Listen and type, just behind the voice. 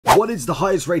What is the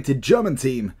highest rated German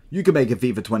team you can make in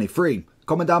FIFA 23?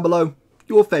 Comment down below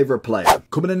your favourite player.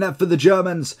 Coming in net for the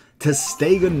Germans, ter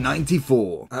Stegen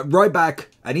 94. At right back,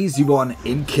 an easy one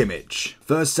in Kimmich.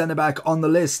 First centre back on the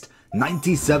list,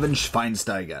 97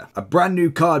 Schweinsteiger. A brand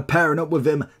new card pairing up with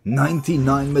him,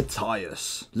 99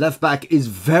 Matthias. Left back is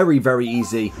very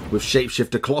easy with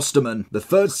Shapeshifter Klosterman. The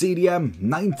third CDM,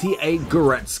 98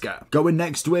 Goretzka. Going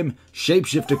next to him,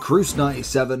 Shapeshifter Kroos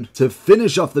 97. To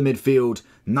finish off the midfield,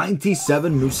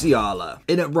 97 Musiala.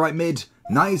 In at right mid,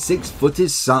 96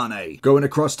 Footis Sane. Going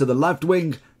across to the left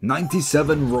wing,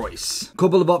 97 Royce.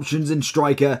 Couple of options in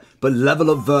striker, but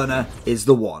level up Werner is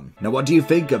the one. Now what do you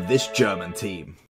think of this German team?